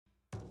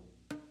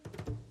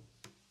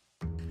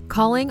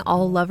Calling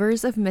all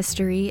lovers of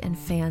mystery and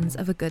fans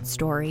of a good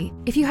story.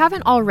 If you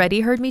haven't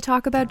already heard me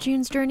talk about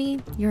June's Journey,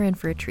 you're in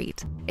for a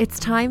treat. It's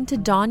time to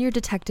don your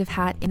detective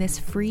hat in this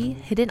free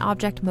hidden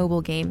object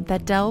mobile game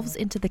that delves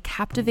into the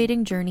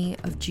captivating journey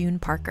of June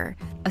Parker,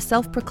 a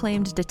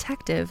self-proclaimed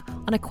detective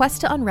on a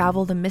quest to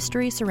unravel the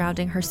mystery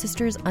surrounding her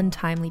sister's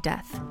untimely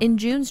death. In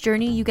June's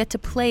Journey, you get to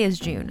play as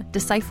June,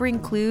 deciphering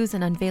clues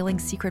and unveiling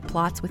secret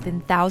plots within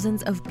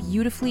thousands of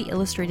beautifully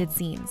illustrated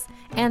scenes.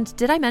 And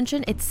did I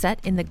mention it's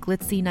set in the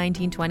glitzy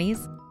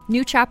 1920s?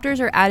 New chapters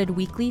are added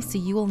weekly, so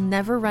you will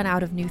never run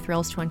out of new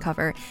thrills to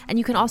uncover, and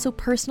you can also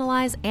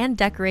personalize and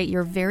decorate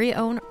your very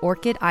own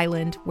Orchid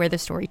Island where the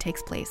story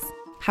takes place.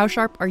 How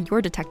sharp are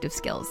your detective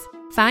skills?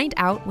 Find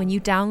out when you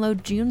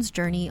download June's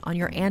Journey on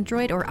your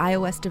Android or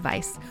iOS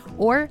device,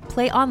 or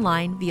play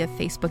online via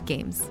Facebook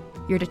Games.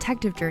 Your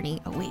detective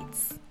journey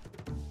awaits.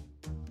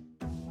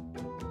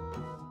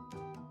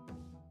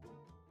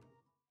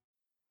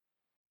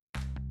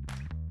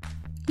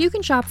 You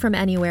can shop from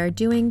anywhere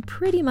doing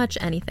pretty much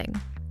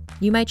anything.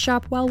 You might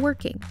shop while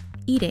working,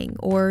 eating,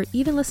 or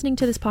even listening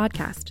to this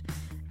podcast.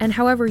 And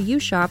however you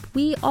shop,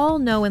 we all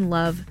know and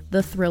love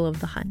the thrill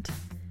of the hunt.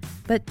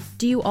 But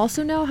do you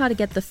also know how to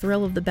get the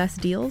thrill of the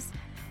best deals?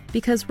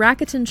 Because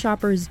Rakuten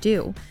shoppers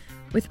do.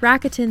 With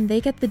Rakuten,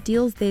 they get the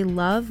deals they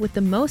love with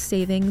the most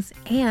savings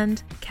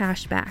and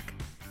cash back.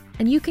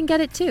 And you can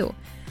get it too.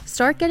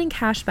 Start getting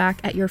cash back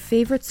at your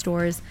favorite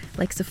stores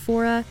like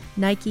Sephora,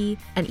 Nike,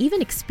 and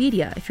even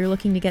Expedia if you're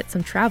looking to get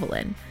some travel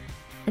in.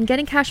 And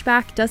getting cash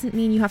back doesn't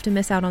mean you have to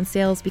miss out on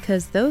sales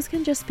because those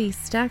can just be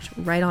stacked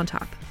right on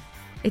top.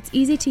 It's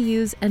easy to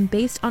use and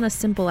based on a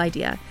simple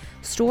idea.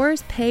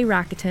 Stores pay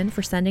Rakuten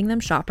for sending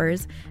them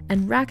shoppers,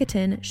 and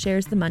Rakuten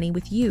shares the money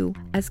with you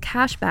as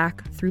cash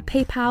back through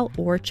PayPal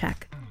or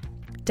check.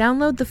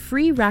 Download the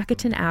free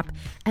Rakuten app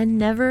and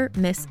never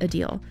miss a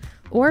deal.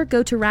 Or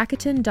go to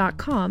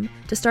Rakuten.com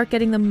to start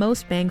getting the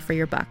most bang for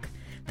your buck.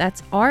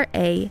 That's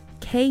Rakuten.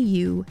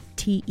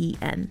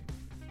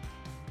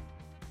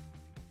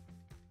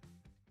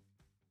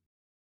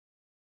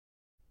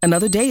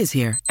 Another day is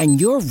here,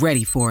 and you're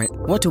ready for it.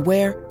 What to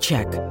wear?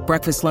 Check.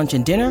 Breakfast, lunch,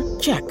 and dinner?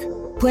 Check.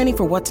 Planning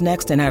for what's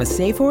next and how to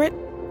save for it?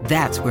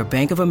 That's where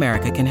Bank of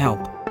America can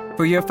help.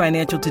 For your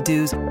financial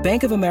to-dos,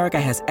 Bank of America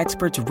has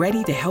experts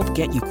ready to help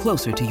get you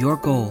closer to your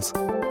goals.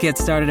 Get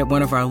started at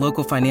one of our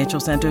local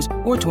financial centers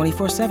or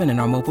 24/7 in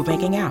our mobile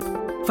banking app.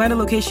 Find a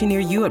location near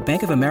you at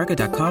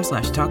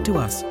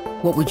bankofamerica.com/talktous.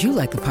 What would you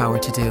like the power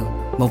to do?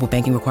 Mobile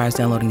banking requires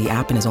downloading the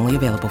app and is only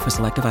available for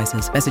select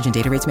devices. Message and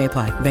data rates may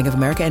apply. Bank of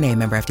America N.A.,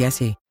 member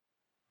FDIC.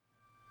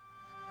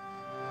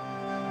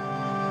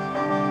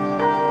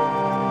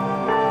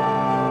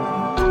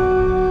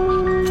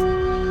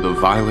 The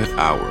Violet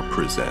Hour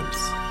presents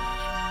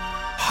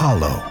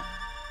Hollow.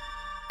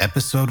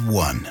 Episode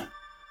 1.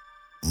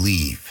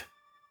 Leave.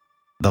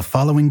 The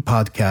following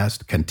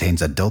podcast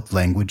contains adult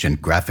language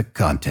and graphic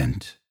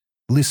content.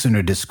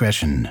 Listener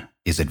discretion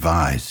is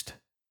advised.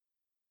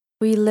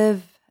 We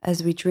live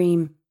as we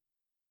dream,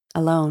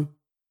 alone.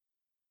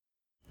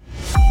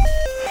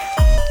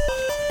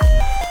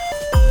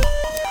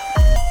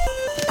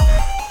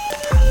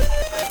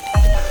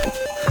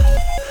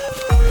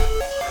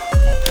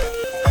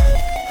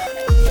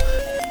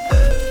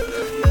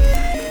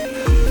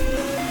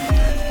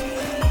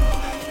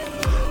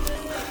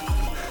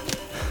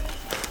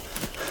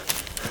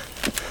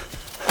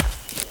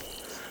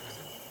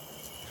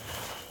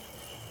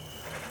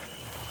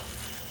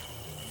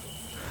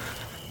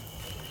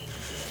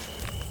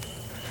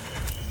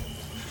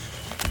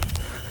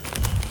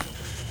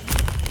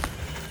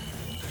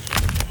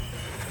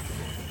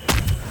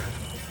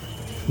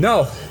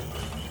 No.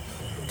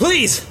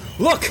 Please,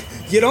 look!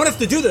 You don't have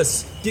to do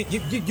this!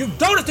 You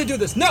don't have to do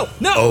this! No!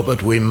 Oh,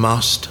 but we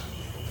must.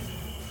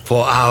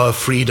 For our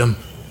freedom.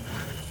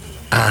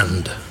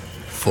 And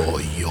for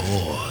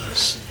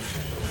yours.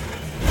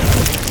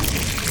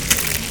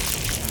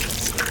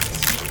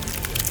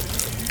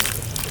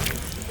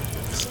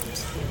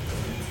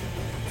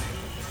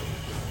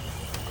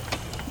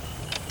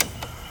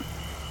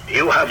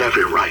 You have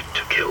every right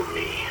to kill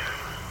me,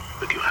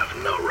 but you have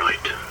no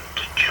right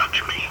to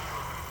judge me.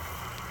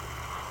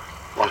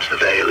 Once the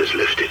veil is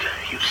lifted,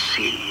 you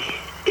see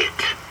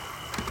it.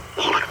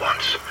 All at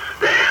once.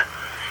 There.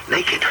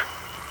 Naked.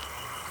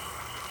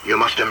 You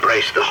must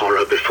embrace the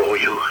horror before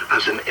you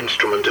as an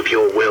instrument of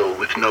your will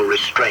with no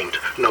restraint,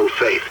 no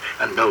faith,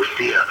 and no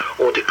fear,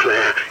 or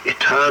declare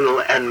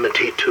eternal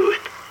enmity to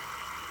it.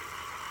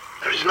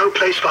 There is no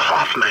place for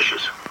half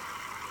measures.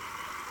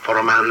 For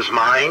a man's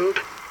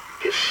mind,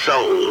 his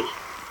soul,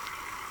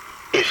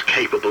 is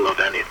capable of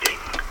anything.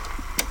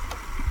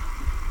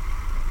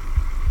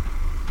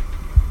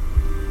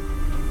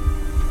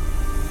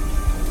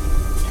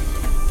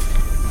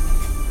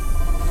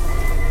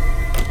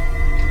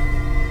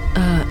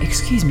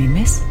 Excuse me,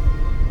 miss?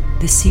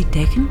 This seat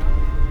taken?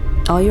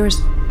 All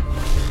yours.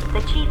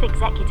 The chief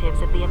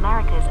executives of the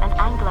Americas and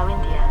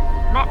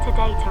Anglo-India met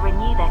today to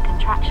renew their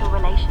contractual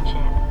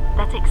relationship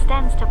that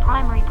extends to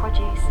primary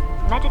produce,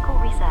 medical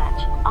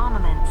research,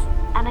 armaments,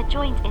 and a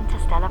Joint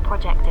Interstellar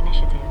Project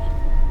Initiative.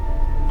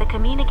 The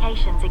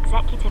communications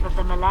executive of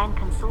the Milan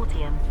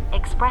Consortium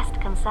expressed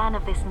concern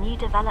of this new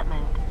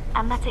development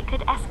and that it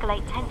could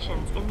escalate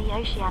tensions in the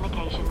Oceanic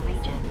Asian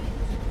region.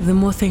 The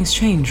more things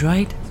change,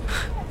 right?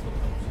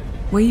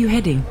 Where are you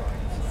heading?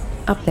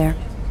 Up there.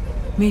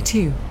 Me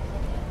too.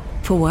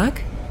 For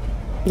work?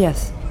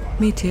 Yes.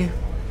 Me too.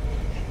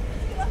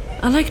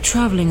 I like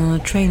traveling on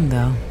a train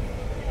though.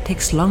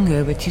 Takes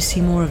longer, but you see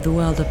more of the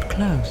world up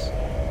close.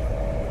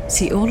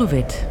 See all of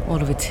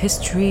its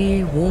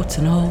history, warts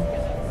and all.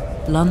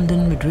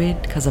 London,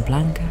 Madrid,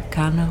 Casablanca,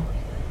 Kano.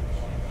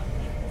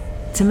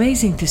 It's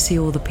amazing to see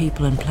all the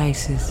people and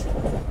places.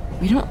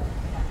 We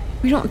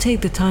don't take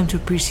the time to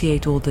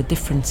appreciate all the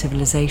different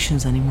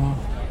civilizations anymore.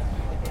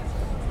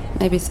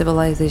 Maybe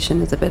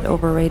civilization is a bit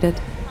overrated.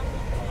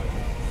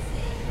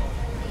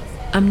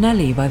 I'm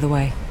Nelly, by the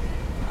way.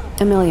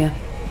 Amelia.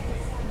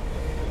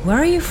 Where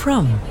are you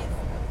from?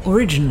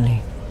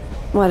 Originally?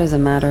 What does it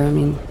matter? I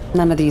mean,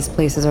 none of these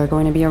places are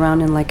going to be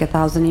around in like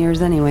 1,000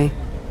 years anyway.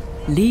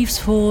 Leaves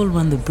fall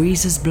when the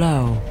breezes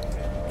blow.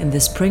 In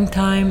the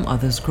springtime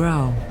others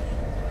grow.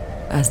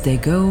 As they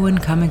go and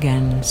come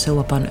again, so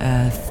upon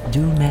earth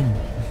do men.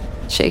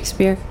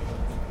 Shakespeare?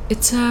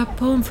 It's a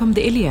poem from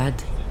the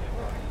Iliad.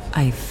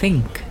 I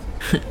think.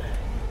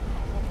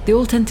 They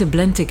all tend to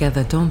blend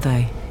together, don't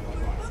they?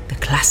 The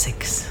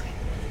classics.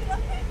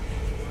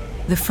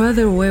 The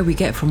further away we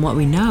get from what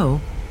we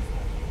know,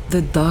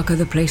 the darker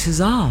the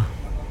places are.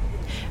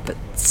 But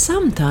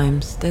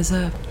sometimes there's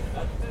a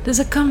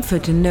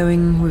comfort in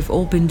knowing we've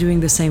all been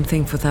doing the same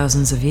thing for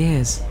thousands of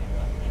years.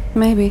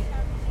 Maybe.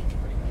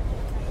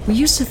 We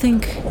used to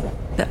think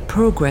that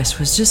progress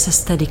was just a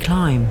steady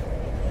climb.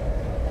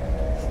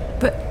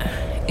 But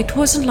it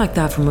wasn't like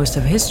that for most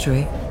of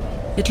history.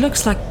 It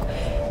looks like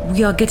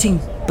we are getting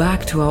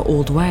back to our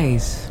old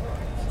ways.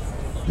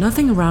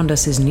 Nothing around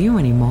us is new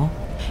anymore.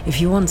 If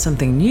you want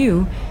something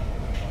new,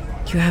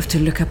 you have to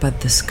look up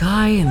at the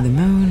sky and the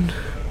moon.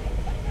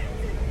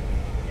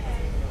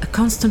 A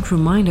constant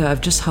reminder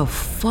of just how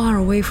far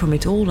away from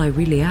it all I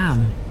really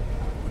am.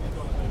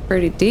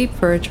 Pretty deep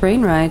for a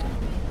train ride.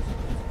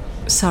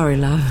 Sorry,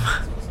 love.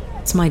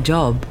 It's my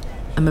job.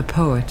 I'm a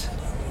poet.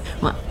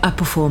 Well, a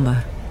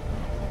performer.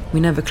 We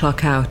never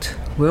clock out.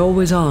 We're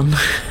always on.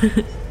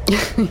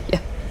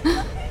 Yeah.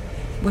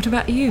 What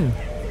about you?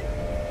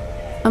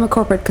 I'm a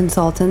corporate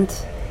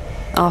consultant.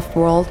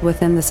 Off-world,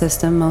 within the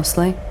system,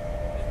 mostly.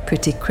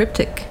 Pretty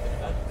cryptic.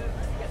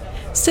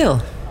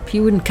 Still,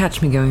 you wouldn't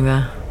catch me going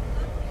there.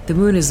 The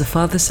moon is the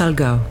farthest I'll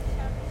go.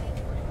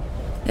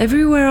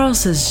 Everywhere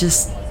else is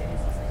just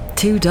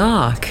too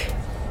dark.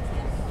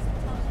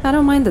 I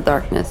don't mind the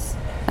darkness.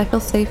 I feel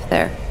safe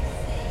there.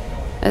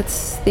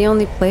 It's the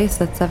only place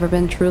that's ever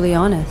been truly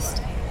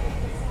honest.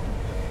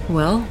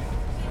 Well,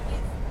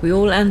 we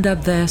all end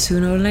up there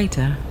sooner or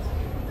later.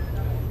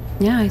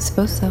 Yeah, I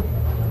suppose so.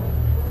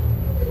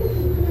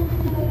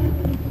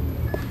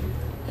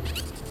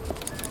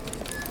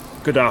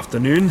 Good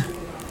afternoon.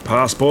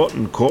 Passport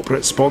and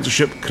corporate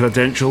sponsorship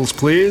credentials,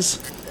 please.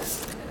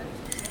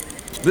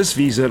 This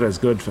visa is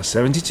good for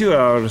 72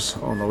 hours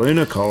on the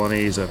lunar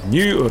colonies of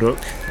New Uruk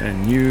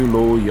and New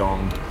Lo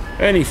Yong.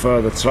 Any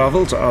further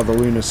travel to other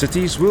lunar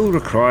cities will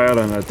require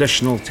an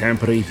additional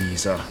temporary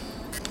visa.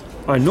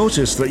 I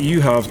notice that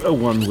you have a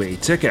one-way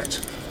ticket.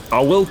 I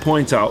will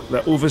point out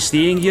that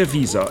overstaying your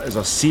visa is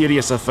a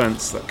serious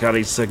offence that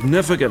carries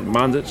significant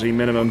mandatory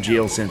minimum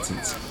jail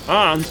sentence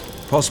and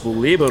possible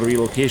labour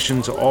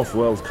relocation to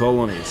off-world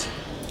colonies.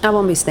 I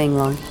won't be staying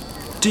long.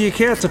 Do you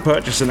care to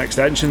purchase an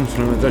extension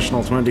for an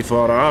additional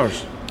 24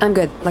 hours? I'm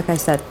good. Like I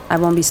said, I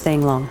won't be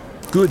staying long.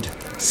 Good.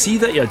 See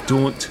that you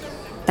don't.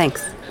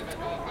 Thanks.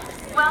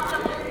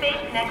 Welcome to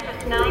Space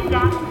Nexus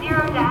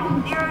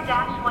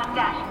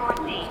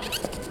 9-0-0-1-4C.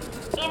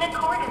 In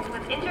accordance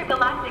with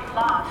intergalactic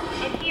law,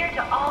 adhere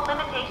to all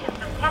limitations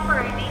of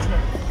temporary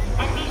visas,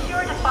 and be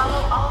sure to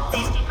follow all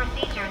safety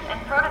procedures and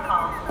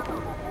protocols.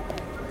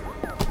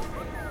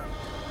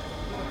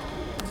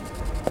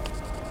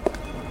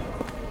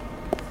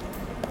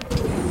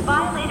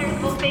 Violators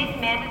will face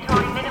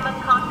mandatory minimum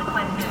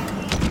consequences.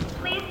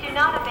 Please do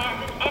not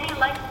abandon any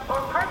life or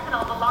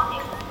personal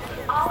belongings.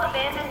 All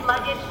abandoned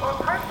luggage or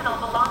personal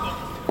belongings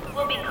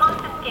will be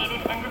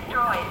confiscated and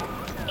destroyed.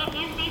 If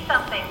you see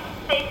something,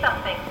 say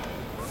something.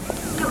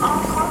 To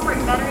all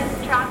corporate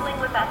veterans traveling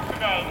with us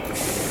today,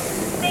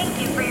 thank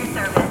you for your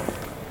service.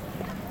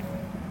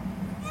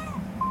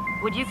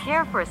 Would you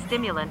care for a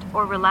stimulant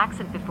or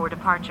relaxant before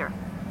departure?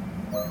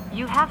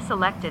 You have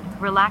selected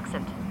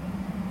relaxant.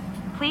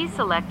 Please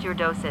select your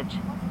dosage.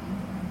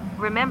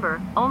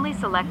 Remember, only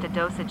select a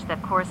dosage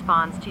that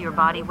corresponds to your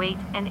body weight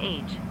and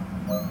age.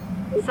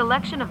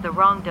 Selection of the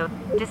wrong dose.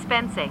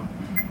 Dispensing.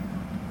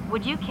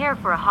 Would you care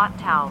for a hot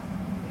towel?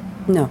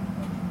 No.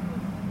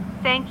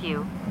 Thank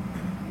you.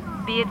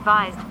 Be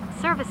advised,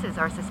 services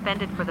are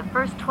suspended for the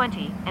first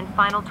 20 and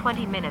final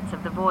 20 minutes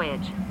of the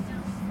voyage.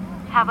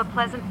 Have a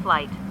pleasant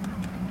flight.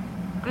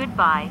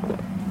 Goodbye.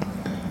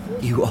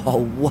 You are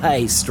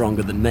way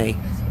stronger than me.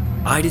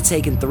 I'd have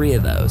taken 3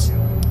 of those.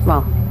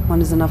 Well,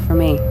 One is enough for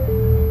me.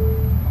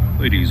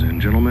 Ladies and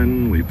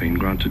gentlemen, we've been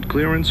granted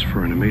clearance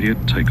for an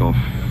immediate takeoff.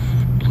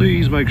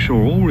 Please make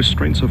sure all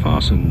restraints are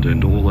fastened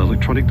and all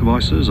electronic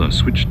devices are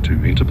switched to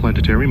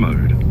interplanetary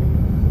mode.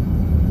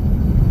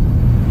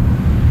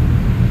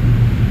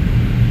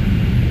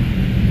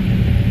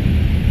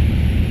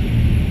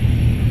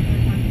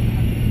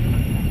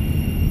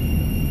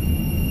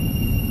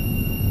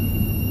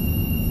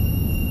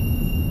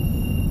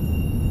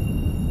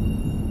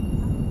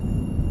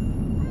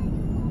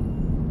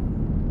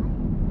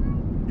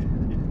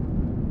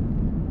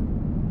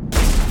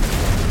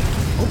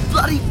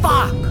 Bloody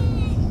fuck!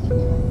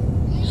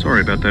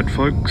 Sorry about that,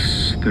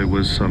 folks. There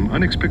was some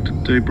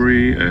unexpected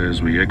debris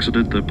as we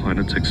exited the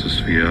planet's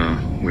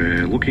exosphere.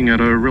 We're looking at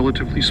a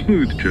relatively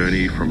smooth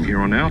journey from here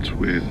on out,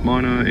 with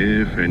minor,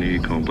 if any,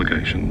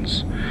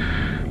 complications.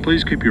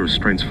 Please keep your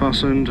restraints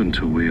fastened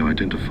until we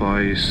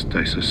identify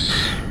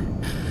stasis.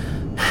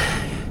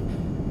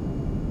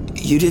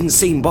 You didn't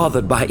seem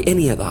bothered by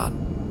any of that.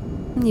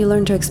 You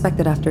learn to expect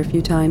it after a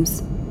few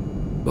times.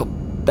 Well,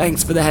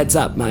 thanks for the heads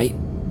up, mate.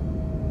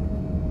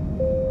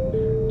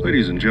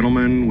 Ladies and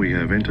gentlemen, we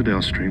have entered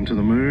our stream to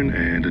the moon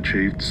and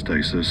achieved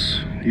stasis.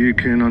 You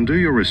can undo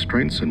your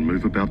restraints and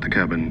move about the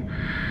cabin.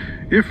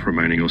 If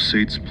remaining your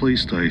seats,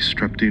 please stay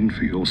strapped in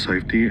for your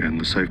safety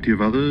and the safety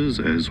of others,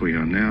 as we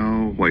are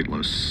now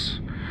weightless.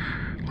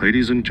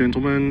 Ladies and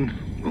gentlemen,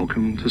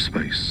 welcome to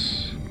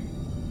space.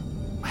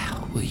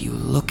 Wow, will you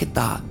look at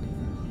that?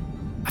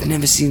 I've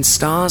never seen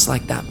stars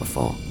like that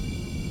before.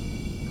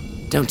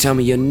 Don't tell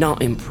me you're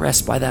not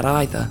impressed by that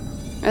either.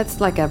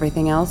 It's like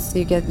everything else.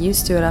 You get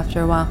used to it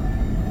after a while.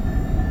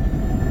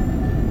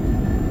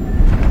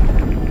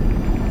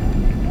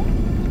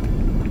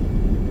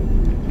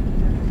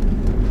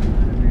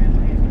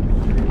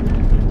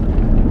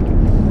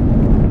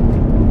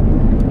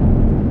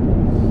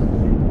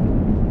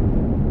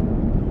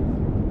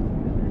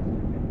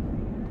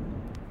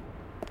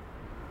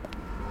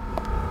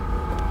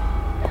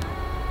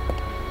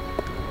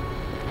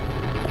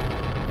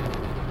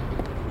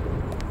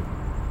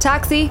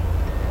 Taxi!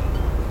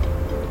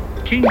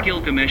 King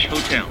Gilgamesh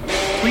Hotel.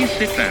 Please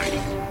sit back.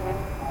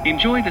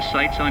 Enjoy the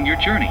sights on your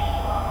journey.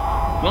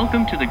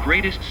 Welcome to the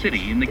greatest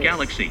city in the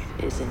galaxy.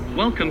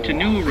 Welcome to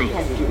New Uru.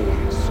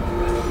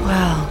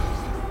 Well,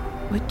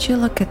 would you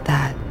look at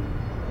that?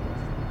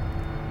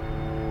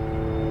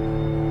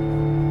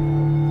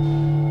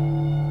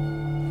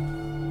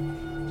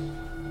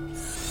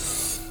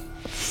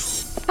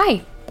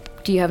 Hi.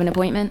 Do you have an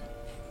appointment?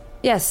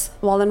 Yes,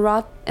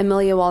 Wallenrod.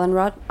 Emilia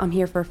Wallenrod. I'm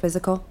here for a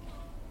physical.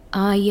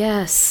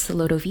 Yes.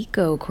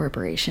 Lodovico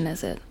Corporation,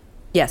 is it?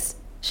 Yes.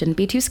 Shouldn't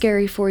be too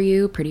scary for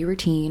you. Pretty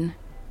routine.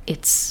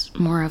 It's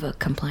more of a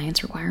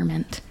compliance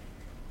requirement.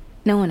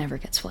 No one ever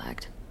gets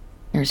flagged.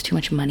 There's too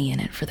much money in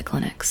it for the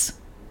clinics.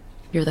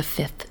 You're the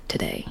 5th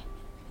today.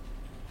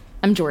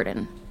 I'm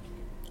Jordan.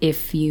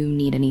 If you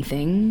need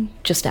anything,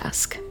 just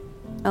ask.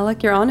 I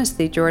like your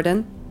honesty,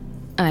 Jordan.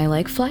 I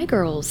like fly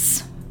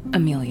girls,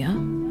 Amelia.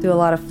 Do a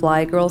lot of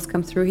fly girls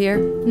come through here?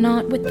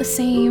 Not with the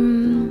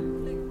same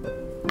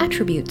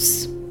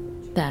attributes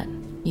that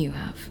you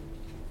have.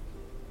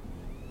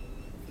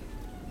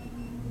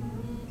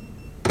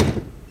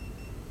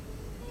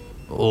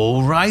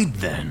 All right,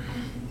 then.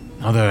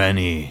 Are there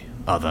any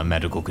other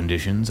medical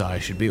conditions I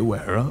should be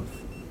aware of?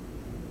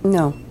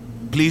 No.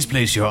 Please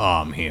place your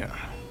arm here.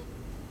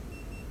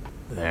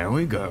 There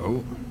we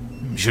go.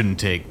 Shouldn't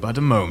take but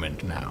a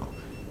moment now.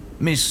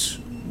 Miss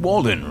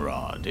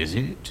Wallenrod, is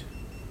it?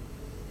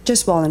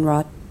 Just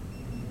Wallenrod.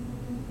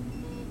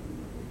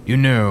 You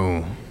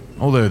know,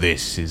 although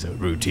this is a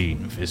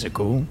routine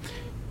physical,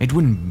 it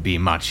wouldn't be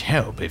much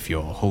help if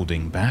you're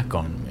holding back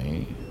on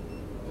me.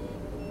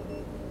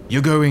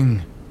 You're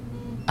going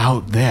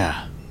out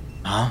there,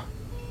 huh?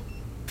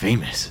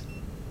 Famous.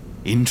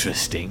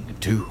 Interesting,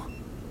 too.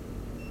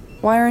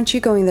 Why aren't you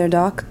going there,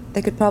 Doc?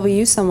 They could probably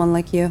use someone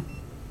like you.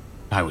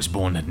 I was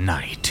born at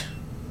night,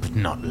 but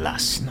not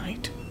last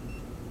night.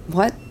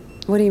 What?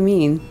 What do you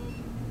mean?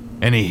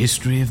 Any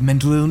history of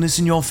mental illness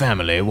in your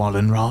family,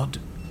 Wallenrod?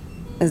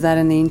 Is that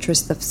in the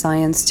interest of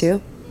science, too?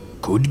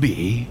 Could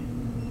be.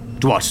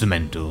 To watch the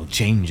mental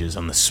changes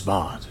on the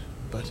spot,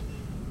 but...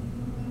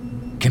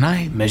 Can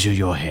I measure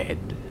your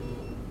head?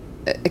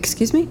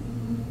 Excuse me?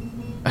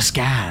 A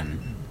scan.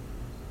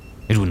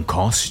 It wouldn't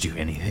cost you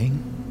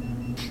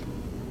anything.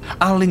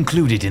 I'll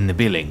include it in the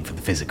billing for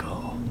the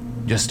physical.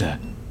 Just a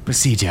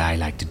procedure I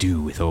like to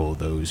do with all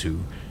those who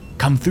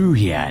come through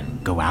here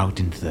and go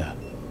out into the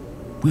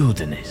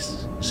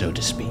wilderness, so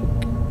to speak.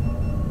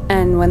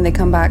 And when they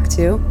come back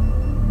too?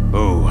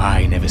 Oh,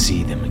 I never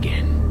see them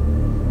again.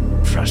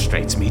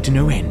 Frustrates me to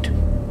no end.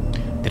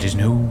 There is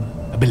no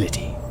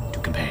ability to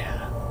compare.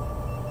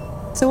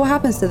 So what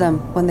happens to them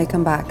when they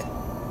come back?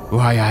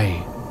 Why,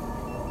 I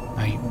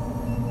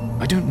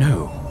don't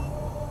know.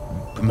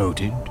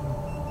 Promoted.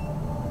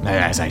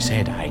 As I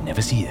said, I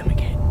never see them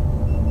again.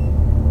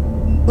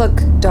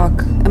 Look,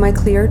 Doc, am I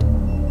cleared?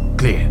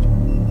 Cleared?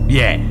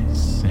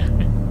 Yes.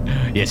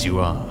 Yes, you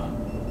are.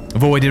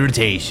 Avoid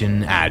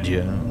irritation,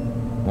 adja,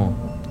 or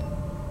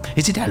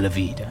Is it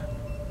Alavida?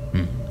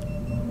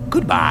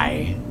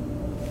 Goodbye.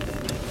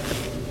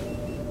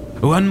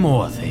 One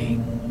more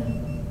thing.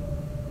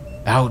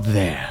 Out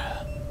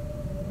there,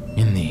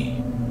 in the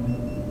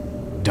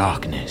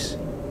darkness,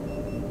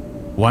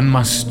 one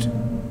must,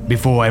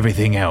 before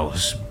everything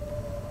else,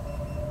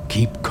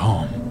 keep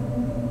calm.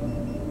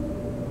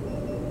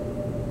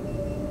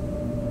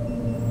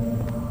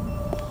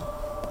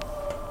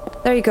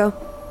 There you go.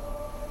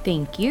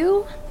 Thank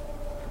you.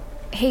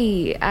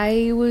 Hey,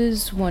 I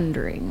was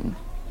wondering,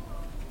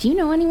 do you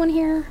know anyone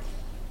here?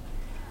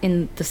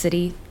 In the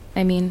city,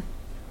 I mean?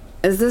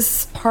 Is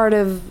this part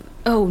of...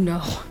 Oh,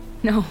 no.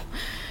 No.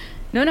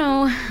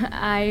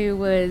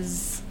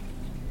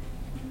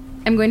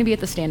 I'm going to be at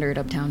the Standard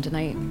uptown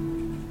tonight,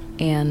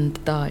 and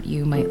thought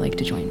you might like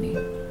to join me.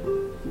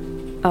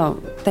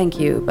 Oh, thank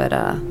you, but,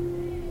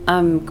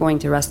 I'm going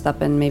to rest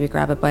up and maybe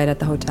grab a bite at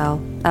the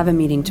hotel. I have a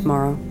meeting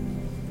tomorrow.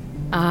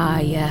 Ah,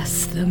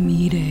 yes, the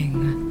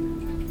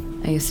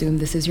meeting. I assume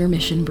this is your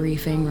mission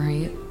briefing,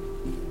 right?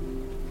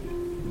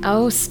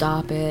 Oh,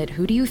 stop it.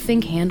 Who do you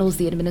think handles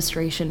the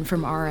administration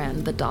from our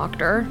end? The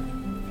doctor?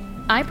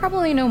 I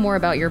probably know more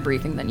about your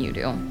briefing than you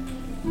do.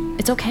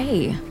 It's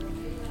okay.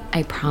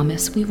 I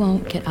promise we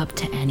won't get up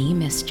to any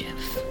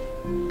mischief.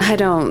 I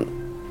don't...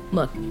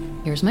 Look,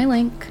 here's my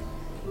link.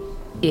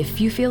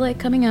 If you feel like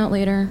coming out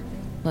later,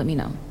 let me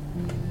know.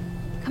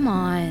 Come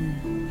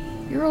on.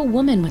 You're a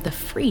woman with a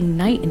free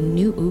night in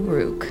New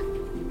Uruk.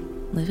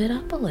 Live it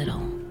up a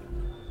little.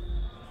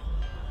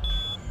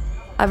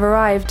 I've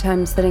arrived.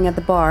 I'm sitting at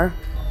the bar.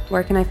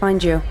 Where can I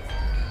find you?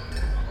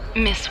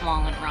 Miss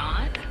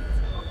Wallenrod?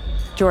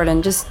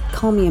 Jordan, just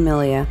call me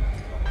Amelia.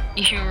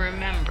 You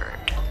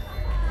remembered.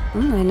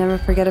 I never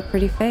forget a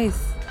pretty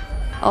face.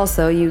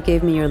 Also, you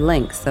gave me your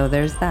link, so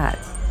there's that.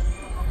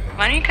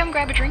 Why don't you come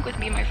grab a drink with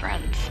me and my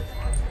friends?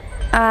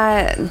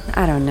 I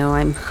don't know.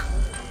 I'm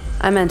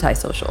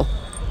antisocial.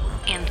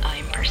 And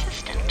I'm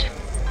persistent.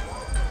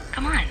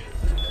 Come on.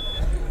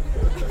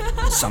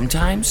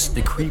 Sometimes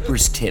the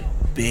creepers tip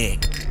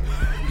big.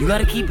 You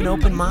gotta keep an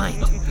open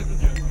mind.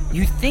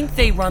 You think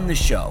they run the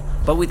show,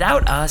 but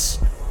without us...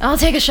 I'll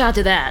take a shot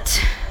to that.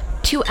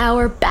 To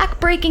our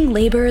backbreaking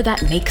labor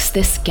that makes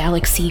this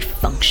galaxy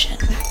function.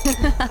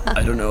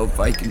 I don't know if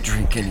I can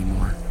drink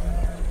anymore.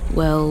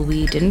 Well,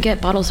 we didn't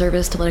get bottle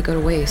service to let it go to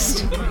waste.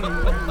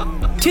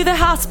 To the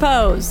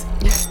hospos!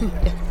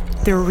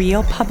 They're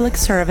real public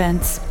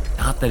servants.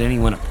 Not that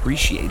anyone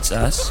appreciates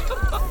us.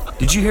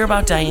 Did you hear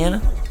about Diana?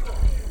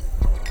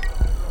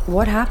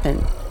 What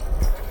happened?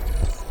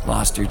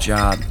 Lost her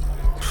job.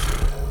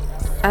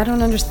 I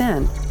don't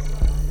understand.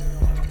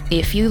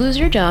 If you lose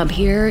your job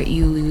here,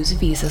 you lose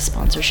visa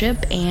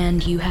sponsorship,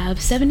 and you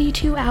have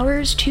 72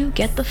 hours to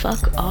get the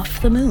fuck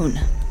off the moon.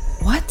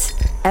 What?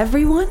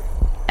 Everyone?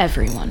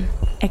 Everyone.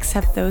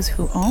 Except those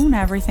who own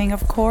everything,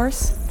 of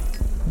course.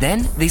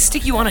 Then they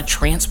stick you on a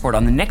transport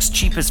on the next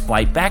cheapest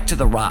flight back to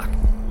the Rock.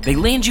 They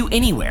land you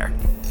anywhere.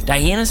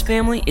 Diana's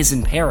family is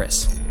in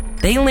Paris.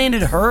 They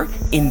landed her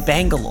in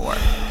Bangalore.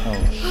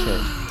 Oh,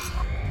 shit.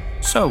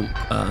 So,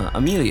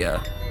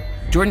 Amelia,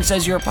 Jordan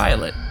says you're a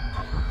pilot.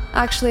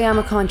 Actually, I'm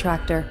a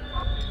contractor.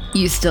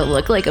 You still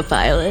look like a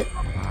pilot.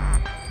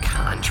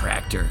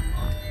 Contractor.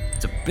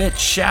 It's a bit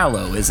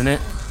shallow, isn't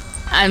it?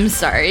 I'm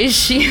sorry,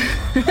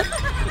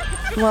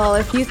 Well,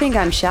 if you think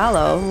I'm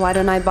shallow, why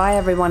don't I buy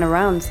everyone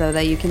around so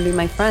that you can be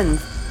my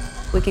friends?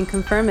 We can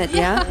confirm it,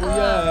 yeah?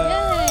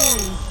 Yeah.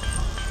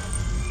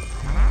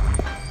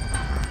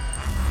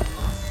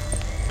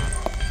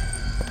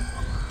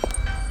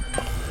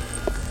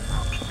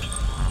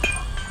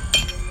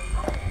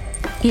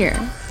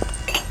 Here,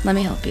 let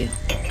me help you.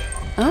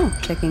 Oh,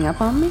 checking up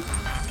on me?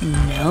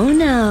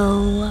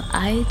 No,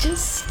 I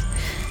just...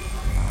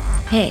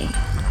 Hey,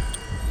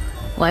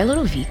 why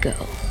little Vico?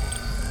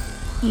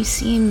 You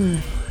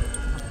seem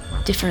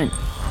different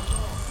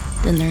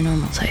than their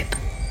normal type.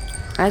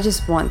 I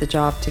just want the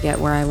job to get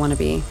where I want to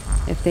be.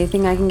 If they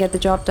think I can get the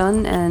job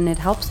done and it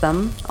helps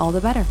them, all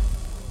the better.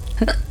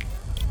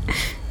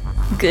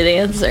 Good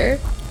answer.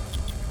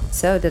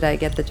 So, did I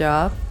get the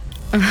job?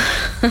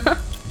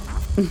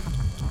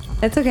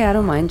 It's okay, I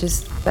don't mind.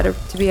 Just better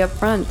to be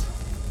upfront.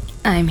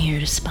 I'm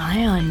here to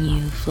spy on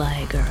you,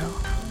 fly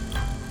girl.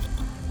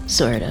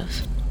 Sort of.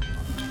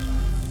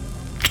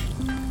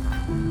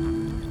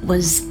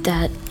 Was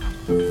that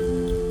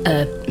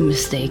a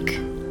mistake?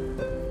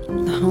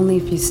 Only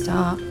if you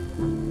stop.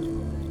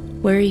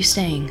 Where are you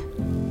staying?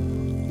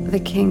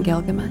 The King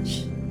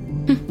Gilgamesh.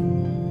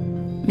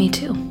 Me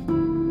too.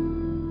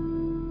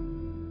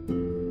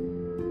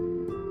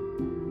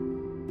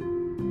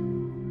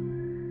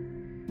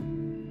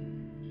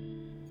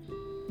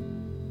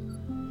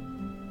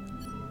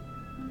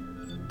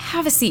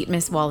 Have a seat,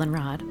 Miss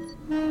Wallenrod.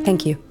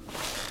 Thank you.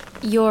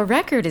 Your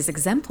record is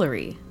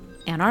exemplary.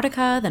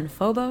 Antarctica, then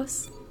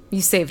Phobos.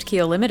 You saved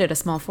Keel Limited a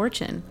small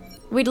fortune.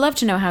 We'd love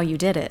to know how you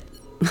did it.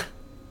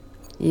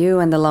 You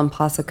and the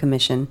Lampasa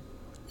Commission.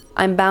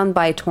 I'm bound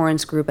by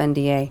Torrance Group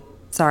NDA.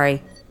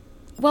 Sorry.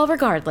 Well,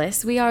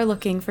 regardless, we are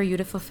looking for you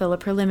to fulfill a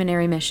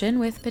preliminary mission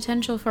with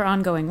potential for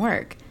ongoing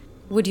work.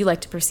 Would you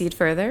like to proceed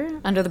further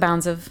under the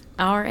bounds of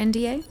our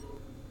NDA?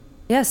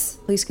 Yes,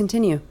 please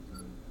continue.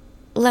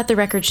 Let the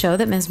record show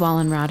that Ms.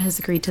 Wallenrod has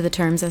agreed to the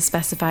terms as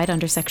specified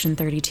under Section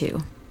 32.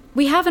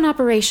 We have an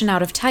operation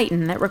out of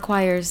Titan that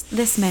requires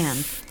this man.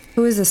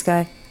 Who is this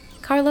guy?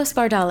 Carlos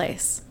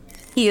Bardales.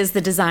 He is the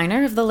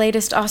designer of the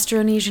latest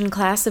Austronesian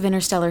class of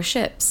interstellar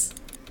ships.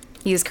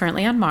 He is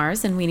currently on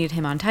Mars, and we need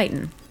him on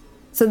Titan.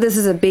 So this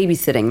is a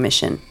babysitting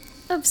mission?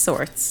 Of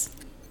sorts.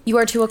 You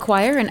are to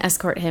acquire and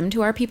escort him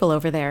to our people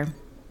over there.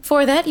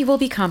 For that, you will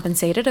be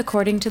compensated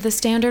according to the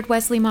standard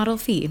Wesley model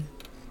fee.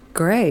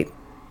 Great.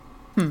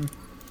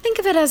 Think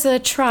of it as a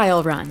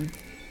trial run.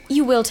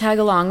 You will tag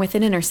along with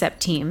an intercept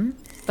team,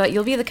 but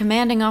you'll be the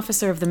commanding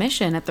officer of the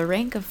mission at the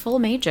rank of full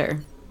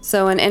major.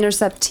 So an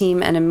intercept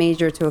team and a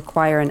major to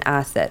acquire an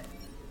asset.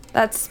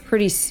 That's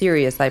pretty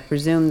serious. I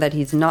presume that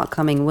he's not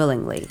coming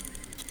willingly.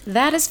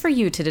 That is for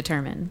you to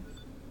determine.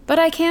 But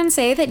I can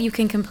say that you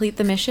can complete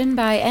the mission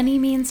by any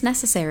means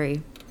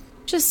necessary.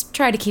 Just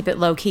try to keep it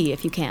low-key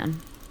if you can.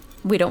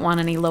 We don't want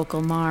any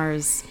local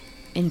Mars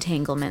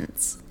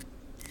entanglements.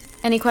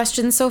 Any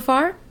questions so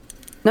far?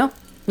 No,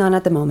 none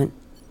at the moment.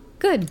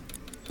 Good.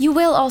 You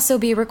will also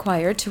be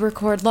required to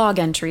record log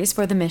entries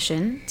for the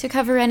mission to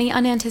cover any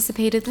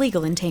unanticipated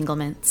legal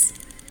entanglements.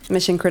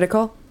 Mission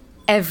critical?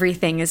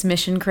 Everything is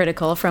mission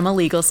critical from a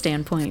legal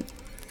standpoint.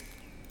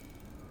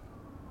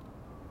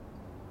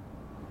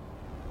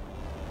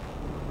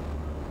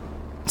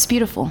 It's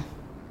beautiful,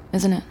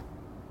 isn't it?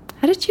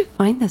 How did you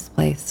find this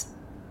place?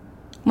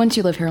 Once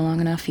you live here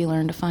long enough, you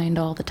learn to find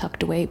all the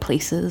tucked away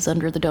places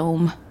under the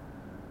dome.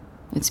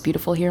 It's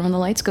beautiful here when the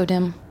lights go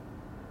dim.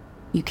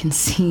 You can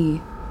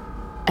see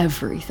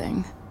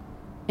everything.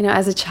 You know,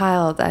 as a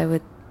child, I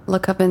would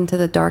look up into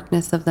the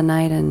darkness of the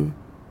night and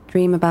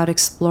dream about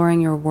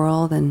exploring your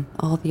world and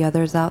all the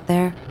others out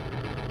there.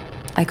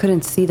 I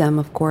couldn't see them,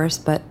 of course,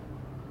 but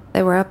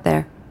they were up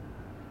there.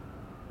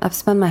 I've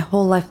spent my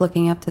whole life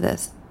looking up to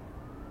this.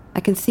 I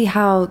can see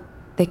how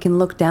they can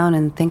look down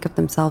and think of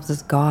themselves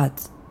as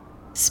gods.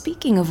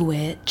 Speaking of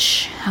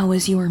which, how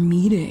was your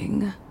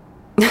meeting?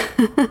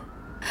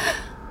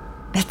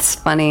 It's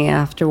funny,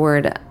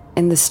 afterward,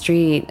 in the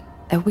street,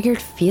 a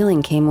weird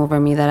feeling came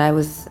over me that I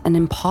was an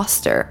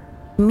imposter.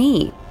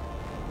 Me.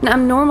 And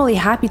I'm normally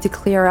happy to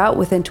clear out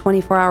within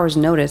 24 hours'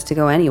 notice to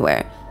go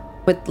anywhere,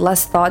 with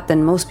less thought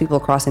than most people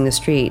crossing the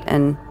street.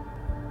 And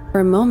for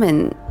a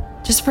moment,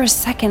 just for a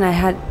second,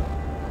 I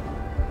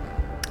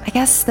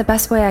guess the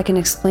best way I can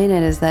explain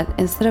it is that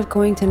instead of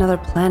going to another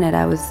planet,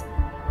 I was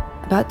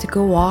about to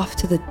go off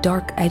to the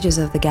dark edges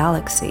of the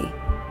galaxy.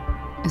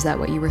 Is that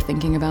what you were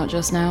thinking about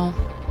just now?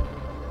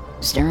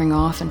 Staring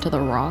off into the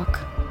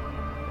rock?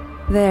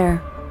 There.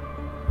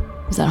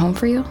 Is that home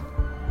for you?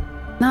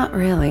 Not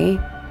really.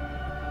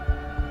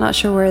 Not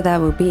sure where that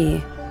would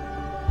be.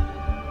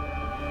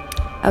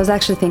 I was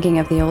actually thinking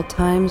of the old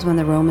times when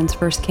the Romans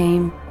first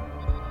came.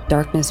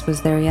 Darkness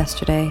was there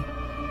yesterday.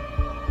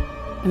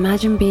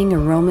 Imagine being a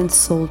Roman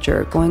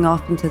soldier going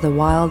off into the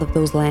wild of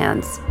those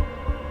lands.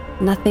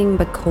 Nothing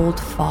but cold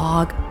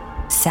fog,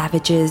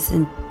 savages,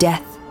 and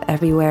death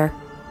everywhere.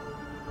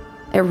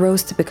 It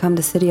rose to become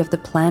the city of the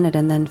planet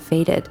and then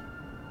faded.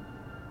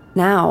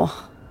 Now,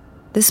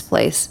 this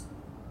place,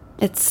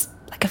 it's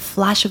like a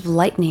flash of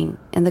lightning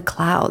in the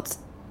clouds.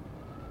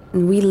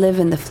 And we live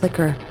in the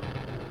flicker.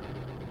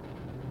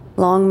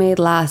 Long may it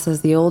last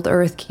as the old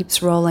earth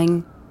keeps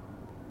rolling.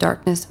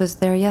 Darkness was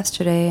there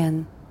yesterday,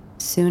 and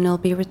soon it'll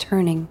be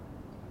returning.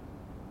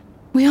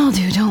 We all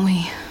do, don't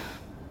we?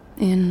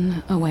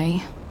 In a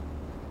way.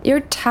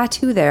 Your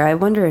tattoo there, I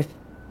wonder if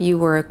you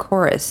were a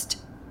chorist.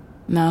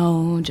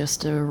 No,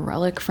 just a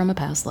relic from a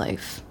past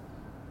life.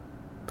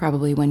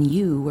 Probably when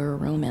you were a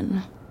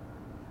Roman.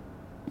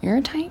 Your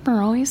type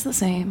are always the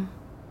same.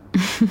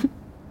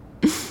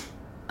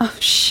 Oh,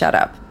 shut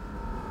up.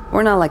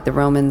 We're not like the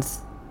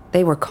Romans.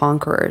 They were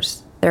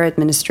conquerors. Their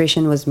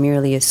administration was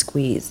merely a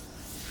squeeze.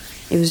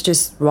 It was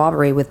just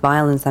robbery with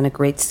violence on a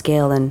great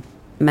scale and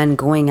men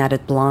going at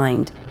it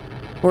blind.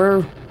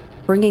 We're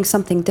bringing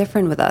something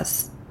different with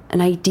us.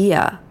 An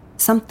idea.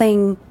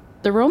 Something...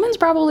 The Romans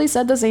probably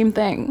said the same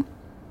thing.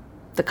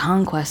 The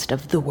conquest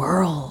of the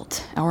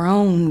world. Our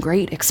own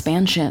great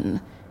expansion.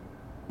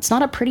 It's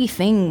not a pretty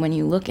thing when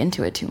you look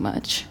into it too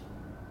much.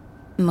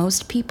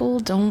 Most people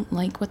don't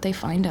like what they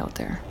find out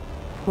there.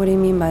 What do you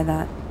mean by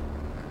that?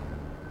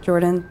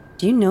 Jordan,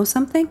 do you know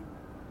something?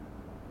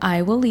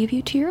 I will leave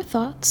you to your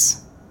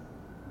thoughts.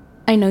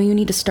 I know you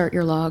need to start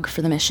your log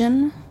for the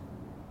mission.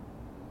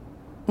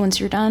 Once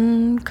you're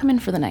done, come in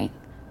for the night.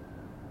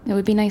 It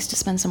would be nice to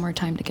spend some more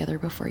time together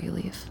before you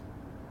leave.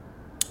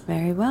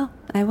 Very well,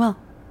 I will.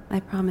 I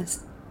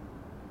promise.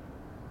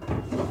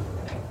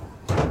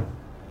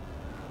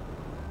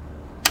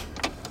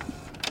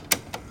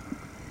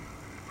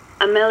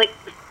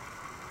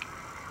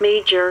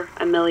 Major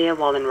Amelia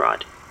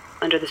Wallenrod,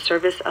 under the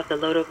service of the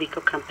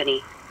Lodovico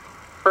Company.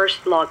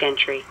 First log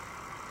entry.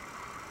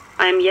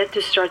 I am yet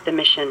to start the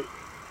mission.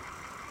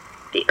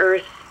 The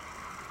Earth,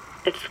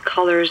 its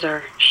colors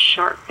are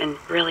sharp and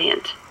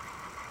brilliant.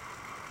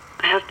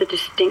 I have the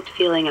distinct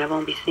feeling I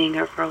won't be seeing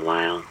her for a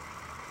while.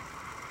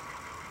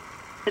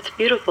 It's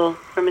beautiful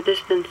from a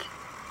distance.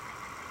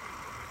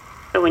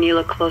 But when you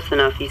look close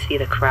enough, you see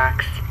the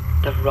cracks,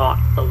 the rot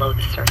below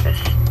the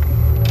surface.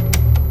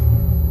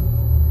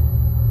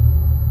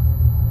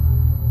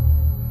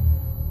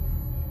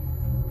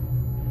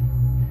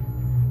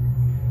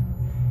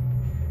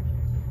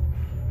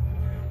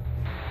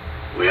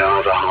 We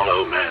are the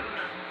Hollow Men.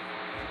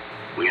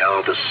 We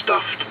are the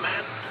Stuffed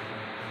Men.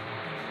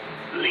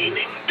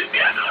 Leaning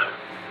together.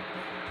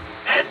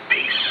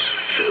 Headpiece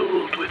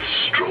filled with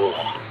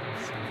straw.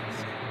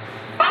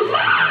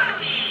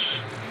 Alas!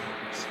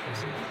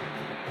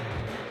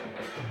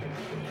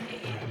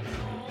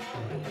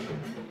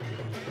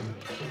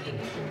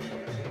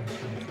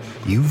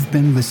 You've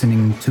been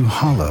listening to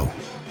Hollow,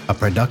 a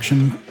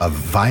production of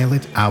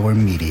Violet Hour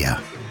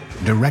Media,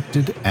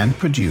 directed and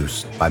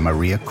produced by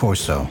Maria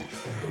Corso,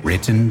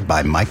 written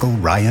by Michael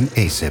Ryan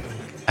Asip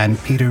and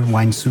Peter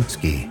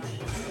Weinsutsky,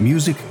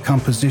 music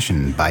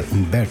composition by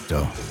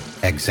Umberto,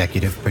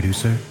 executive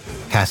producer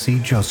Cassie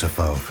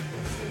Josephov,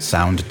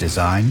 sound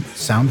design,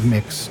 sound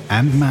mix,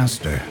 and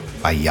master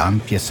by Jan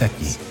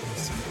Piasecki,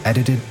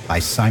 edited by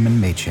Simon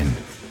Machin,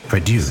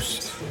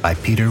 produced by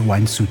Peter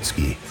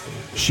Weinsutsky.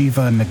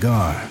 Shiva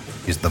Nagar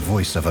is the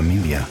voice of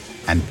Amelia,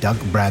 and Doug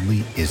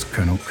Bradley is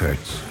Colonel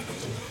Kurtz.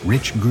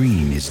 Rich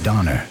Green is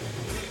Donner.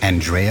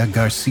 Andrea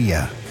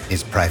Garcia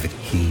is Private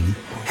Keen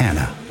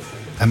Hannah.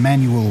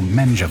 Emmanuel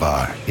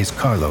Menjavar is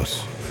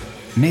Carlos.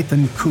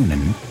 Nathan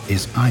Coonan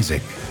is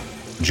Isaac.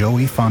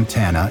 Joey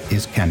Fontana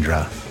is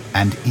Kendra.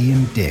 And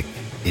Ian Dick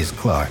is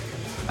Clark.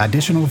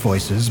 Additional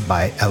voices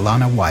by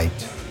Elana White,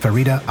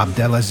 Farida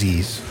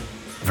Abdelaziz,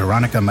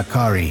 Veronica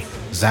Macari,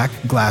 Zach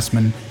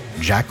Glassman,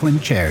 Jacqueline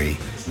Cherry,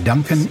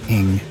 Duncan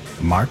Ing,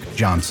 Mark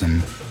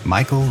Johnson,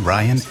 Michael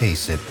Ryan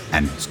Asip,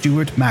 and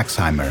Stuart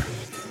Maxheimer.